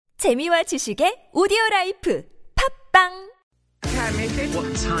재미와 지식의 오디오라이프 팝빵. What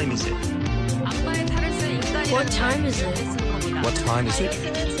time is it? What time is it? What time is it?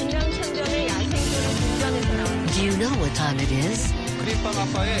 Do you know what time it is? 그립방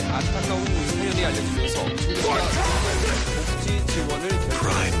아빠의 안타까운 사연이 알려지면서 복지 지원을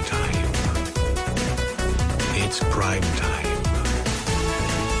Prime time. It's prime time.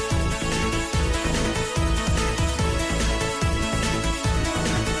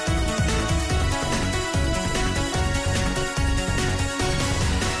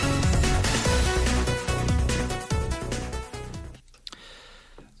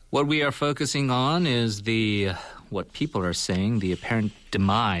 What we are focusing on is what people are saying, the apparent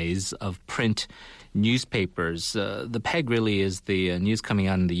demise of print newspapers. The peg really is the news coming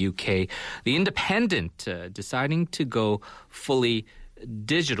out in the UK. The Independent deciding to go fully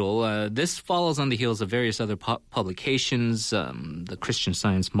digital. This follows on the heels of various other publications, the Christian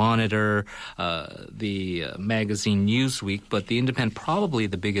Science Monitor, the magazine Newsweek, but the Independent probably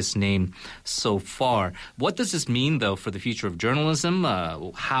the biggest name so far. What does this mean, though, for the future of journalism,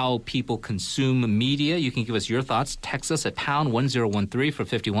 how people consume media? You can give us your thoughts. Text us at pound 1013 for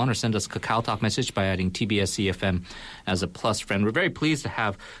 51 or send us a Kakao Talk message by adding TBS EFM as a plus friend. We're very pleased to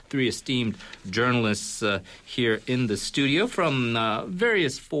have three esteemed journalists here in the studio from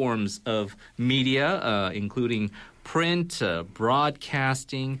various forms of media, including print,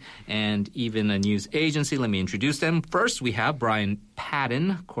 broadcasting, and even a news agency. Let me introduce them. First, we have Brian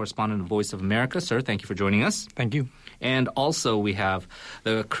Padden, correspondent of Voice of America. Sir, thank you for joining us. Thank you. And also we have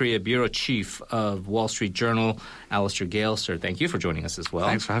the Korea Bureau Chief of Wall Street Journal, Alastair Gale. Sir, thank you for joining us as well.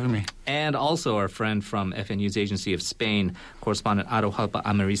 Thanks for having me. And also our friend from FN News Agency of Spain, correspondent Atahualpa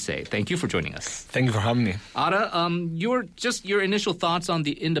Amerise. Thank you for joining us. Thank you for having me. Ada, your initial thoughts on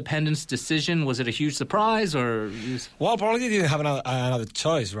the Independent's decision. Was it a huge surprise or? Well, probably they didn't have another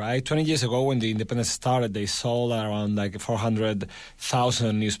choice, right? 20 years ago when the Independent started, they sold around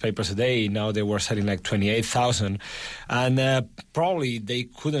 400,000 newspapers a day. Now they were selling 28,000. And probably they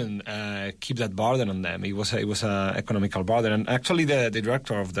couldn't keep that burden on them. It was an economical burden. And actually the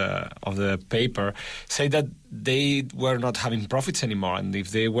director of the paper said that they were not having profits anymore. And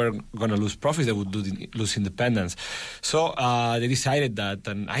if they were going to lose profits, they would lose independence. So they decided that,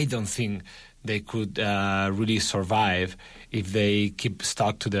 and I don't think they could really survive if they keep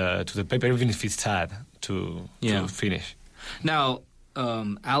stuck to the paper, even if it's sad to finish. Now,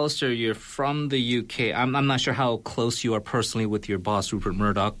 Alastair, you're from the UK. I'm not sure how close you are personally with your boss, Rupert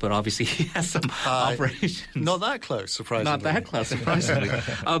Murdoch, but obviously he has some operations. Not that close, surprisingly. Not that close, surprisingly.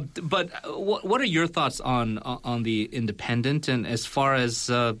 But what are your thoughts on the Independent? And as far as,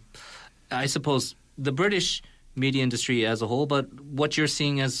 I suppose, the British media industry as a whole, but what you're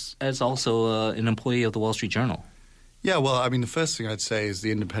seeing as also an employee of the Wall Street Journal? Yeah, well, I mean, the first thing I'd say is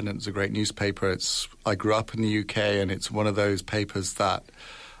the Independent is a great newspaper. I grew up in the UK, and it's one of those papers that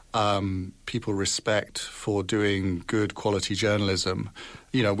people respect for doing good quality journalism.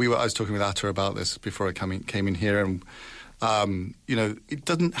 You know, I was talking with Atta about this before I came in here, and it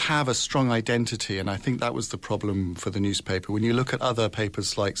doesn't have a strong identity, and I think that was the problem for the newspaper. When you look at other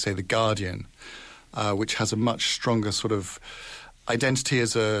papers like, say, The Guardian, which has a much stronger sort of identity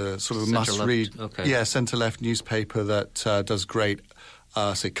as a sort of must-read, centre-left newspaper that does great,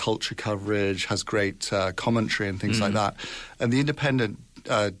 say, culture coverage, has great commentary and things like that. And the Independent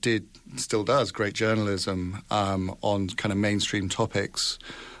still does great journalism on kind of mainstream topics,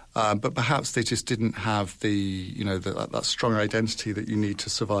 but perhaps they just didn't have that strong identity that you need to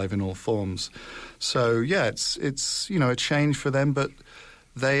survive in all forms. So yeah, it's a change for them, but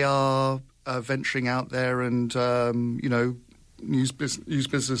they are venturing out there and news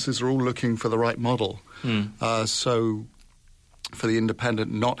businesses are all looking for the right model. So for the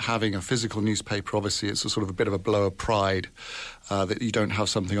Independent, not having a physical newspaper, obviously it's a sort of a bit of a blow of pride that you don't have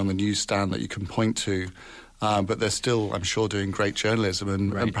something on the newsstand that you can point to. But they're still, I'm sure, doing great journalism,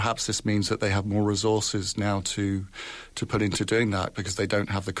 and perhaps this means that they have more resources now to put into doing that because they don't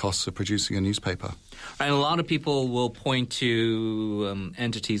have the costs of producing a newspaper. And a lot of people will point to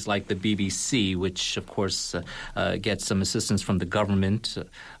entities like the BBC, which, of course, gets some assistance from the government,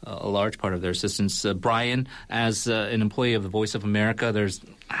 a large part of their assistance. Brian, as an employee of the Voice of America, there's,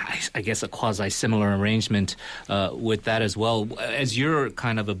 I guess, a quasi-similar arrangement with that as well. As you're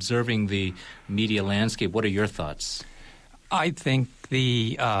kind of observing the media landscape, what are your thoughts? I think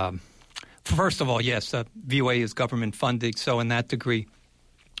first of all, yes, VOA is government funded, so in that degree,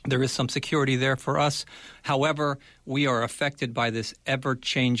 there is some security there for us. However, we are affected by this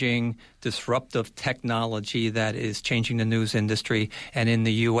ever-changing, disruptive technology that is changing the news industry. And in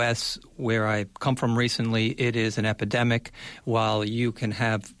the U.S., where I come from recently, it is an epidemic. While you can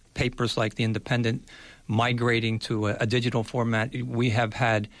have papers like The Independent migrating to a digital format, we have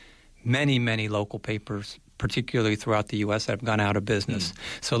had many, many local papers, particularly throughout the U.S., that have gone out of business.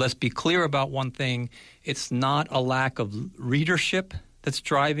 So let's be clear about one thing. It's not a lack of readership that's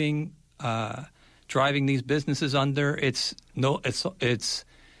driving these businesses under. It's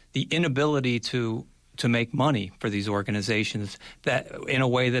the inability to make money for these organizations that in a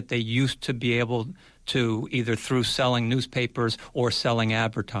way that they used to be able to, either through selling newspapers or selling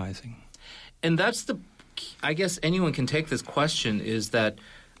advertising. And that's I guess anyone can take this question, is that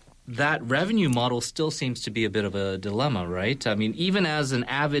revenue model still seems to be a bit of a dilemma, right? I mean, even as an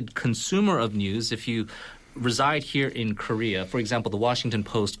avid consumer of news, if you reside here in Korea, for example, the Washington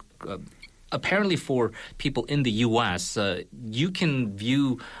Post, apparently for people in the U.S., you can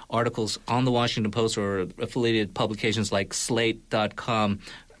view articles on the Washington Post or affiliated publications like Slate.com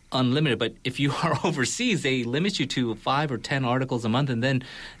unlimited. But if you are overseas, they limit you to 5 or 10 articles a month, and then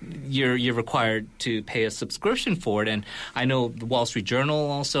you're required to pay a subscription for it. And I know the Wall Street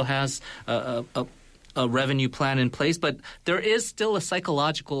Journal also has a revenue plan in place, but there is still a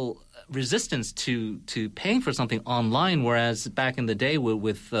psychological resistance to paying for something online, whereas back in the day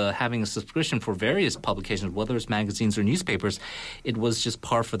with having a subscription for various publications, whether it's magazines or newspapers, it was just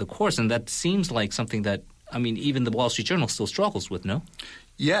par for the course. And that seems like something that, I mean, even the Wall Street Journal still struggles with, no?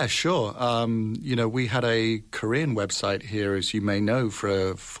 Yeah, sure. We had a Korean website here, as you may know,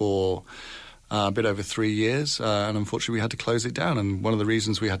 for a bit over 3 years, and unfortunately we had to close it down. And one of the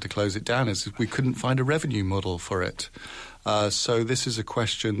reasons we had to close it down is we couldn't find a revenue model for it. So this is a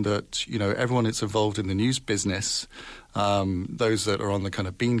question that, everyone that's involved in the news business, those that are on the kind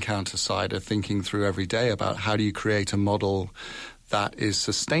of bean counter side, are thinking through every day about how do you create a model that is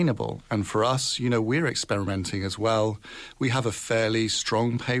sustainable. And for us, we're experimenting as well. We have a fairly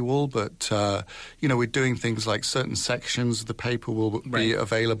strong paywall, but, we're doing things like certain sections of the paper will be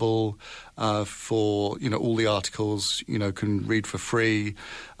available for, all the articles, can read for free.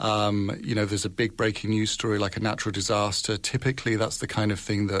 There's a big breaking news story like a natural disaster. Typically, that's the kind of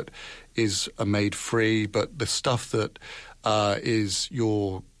thing that is made free, but the stuff that is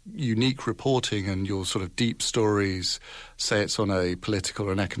your unique reporting and your sort of deep stories, say it's on a political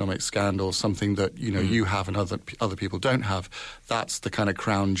or an economic scandal, something that you have and other people don't have, that's the kind of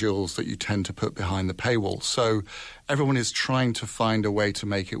crown jewels that you tend to put behind the paywall. So everyone is trying to find a way to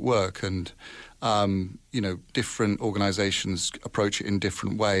make it work, and different organizations approach it in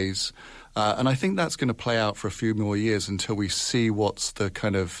different ways, and I think that's going to play out for a few more years until we see what's the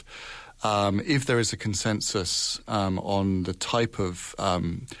kind of if there is a consensus on the type of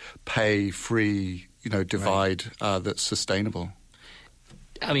pay-free, divide that's sustainable.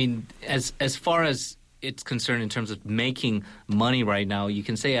 I mean, as far as it's concerned in terms of making money right now, you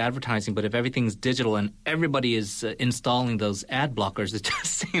can say advertising, but if everything's digital and everybody is installing those ad blockers, it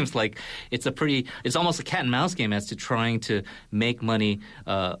just seems like it's almost a cat and mouse game as to trying to make money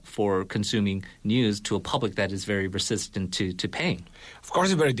for consuming news to a public that is very resistant to paying. Of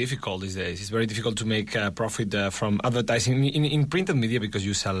course, it's very difficult these days. It's very difficult to make profit from advertising in printed media because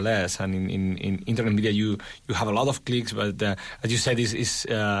you sell less, and in internet media you have a lot of clicks. But as you said, it's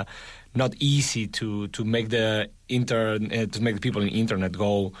not easy to make the people in internet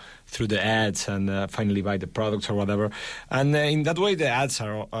go through the ads and finally buy the products or whatever. And in that way, the ads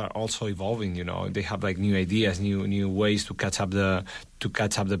are also evolving. They have like new ideas, new ways to catch up the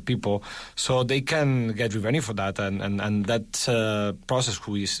people, so they can get revenue for that. And that process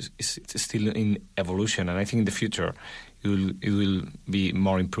is still in evolution. And I think in the future, it will be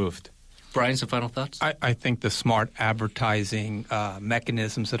more improved. Brian, some final thoughts? I think the smart advertising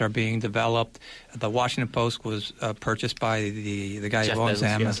mechanisms that are being developed. The Washington Post was purchased by the guy who owns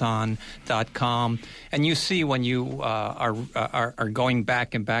Amazon.com. And you see when you are going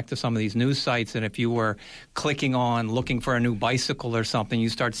back to some of these news sites, and if you were clicking on looking for a new bicycle or something, you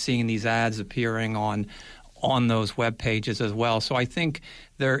start seeing these ads appearing on those web pages as well. So I think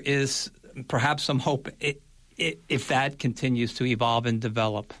there is perhaps some hope if that continues to evolve and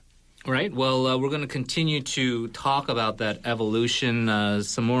develop. Right. Well, we're going to continue to talk about that evolution,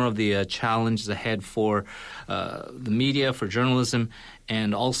 some more of the challenges ahead for the media, for journalism,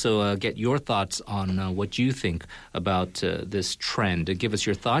 and also get your thoughts on what you think about this trend. To give us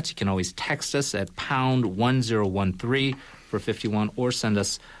your thoughts, you can always text us at #1013 for 51, or send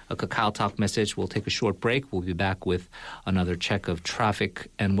us a Kakao Talk message. We'll take a short break. We'll be back with another check of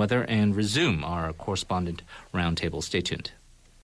traffic and weather and resume our correspondent roundtable. Stay tuned.